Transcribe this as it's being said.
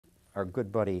our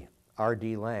good buddy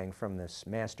R.D. Laing from this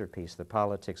masterpiece, The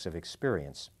Politics of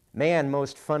Experience. Man,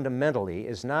 most fundamentally,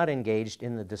 is not engaged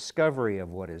in the discovery of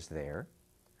what is there,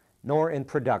 nor in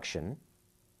production.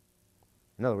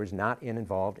 In other words, not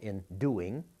involved in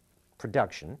doing,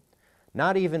 production,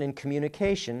 not even in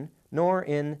communication, nor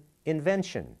in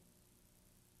invention.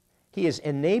 He is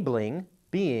enabling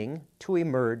being to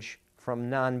emerge from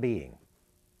non-being.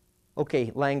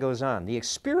 Okay, Laing goes on. The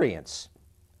experience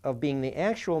of being the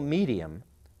actual medium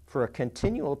for a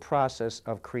continual process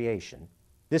of creation,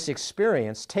 this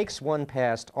experience takes one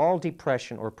past all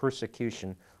depression or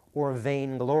persecution or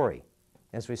vain glory.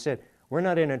 As we said, we're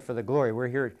not in it for the glory. We're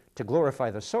here to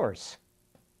glorify the source,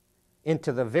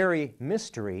 into the very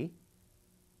mystery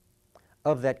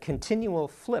of that continual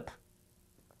flip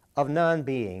of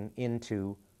non-being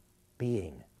into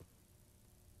being.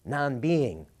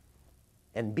 Non-being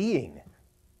and being,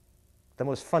 the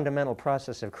most fundamental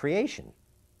process of creation.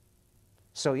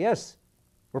 So yes,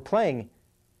 we're playing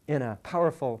in a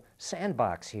powerful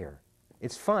sandbox here.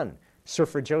 It's fun.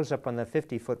 Surfer Joe's up on the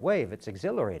 50-foot wave. It's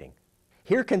exhilarating.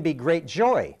 Here can be great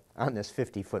joy on this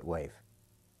 50-foot wave.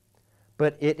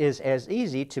 But it is as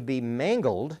easy to be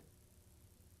mangled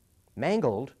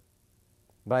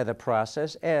by the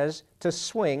process as to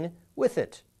swing with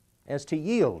it, as to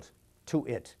yield to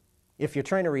it. If you're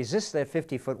trying to resist that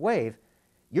 50-foot wave,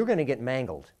 you're going to get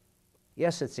mangled.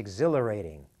 Yes, it's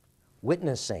exhilarating,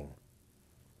 witnessing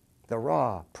the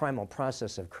raw, primal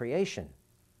process of creation,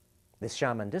 this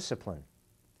shaman discipline,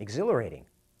 exhilarating,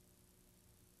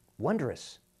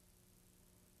 wondrous,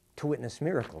 to witness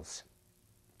miracles.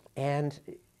 And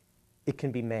it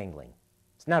can be mangling.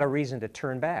 It's not a reason to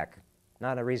turn back,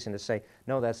 not a reason to say,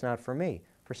 no, that's not for me.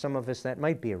 For some of us, that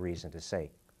might be a reason to say,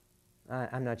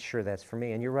 I'm not sure that's for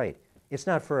me. And you're right, it's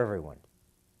not for everyone.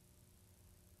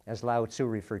 As Lao Tzu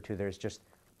referred to, there's just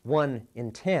 1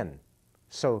 in 10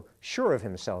 so sure of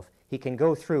himself he can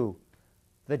go through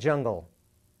the jungle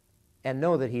and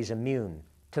know that he's immune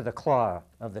to the claw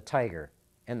of the tiger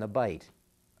and the bite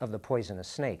of the poisonous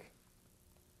snake.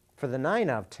 For the 9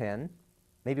 out of 10,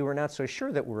 maybe we're not so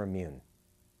sure that we're immune.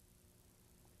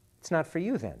 It's not for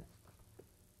you then.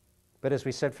 But as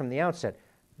we said from the outset,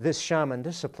 this shaman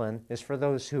discipline is for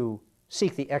those who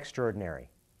seek the extraordinary,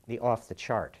 the off the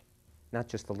chart, not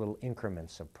just the little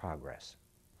increments of progress.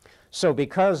 So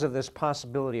because of this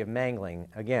possibility of mangling,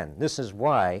 again, this is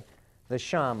why the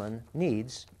shaman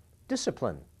needs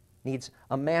discipline, needs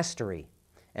a mastery,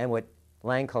 and what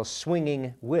Laing calls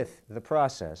swinging with the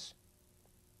process,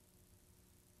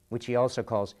 which he also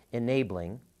calls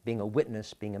enabling, being a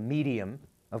witness, being a medium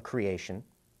of creation.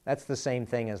 That's the same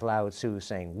thing as Lao Tzu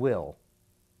saying will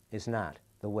is not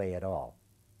the way at all.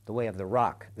 The way of the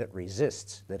rock that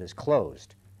resists, that is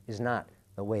closed, is not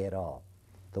the way at all.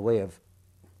 The way of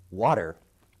water,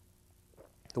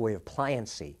 the way of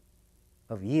pliancy,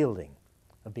 of yielding,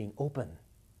 of being open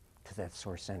to that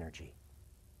source energy,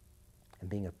 and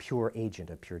being a pure agent,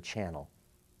 a pure channel.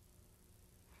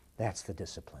 That's the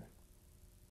discipline.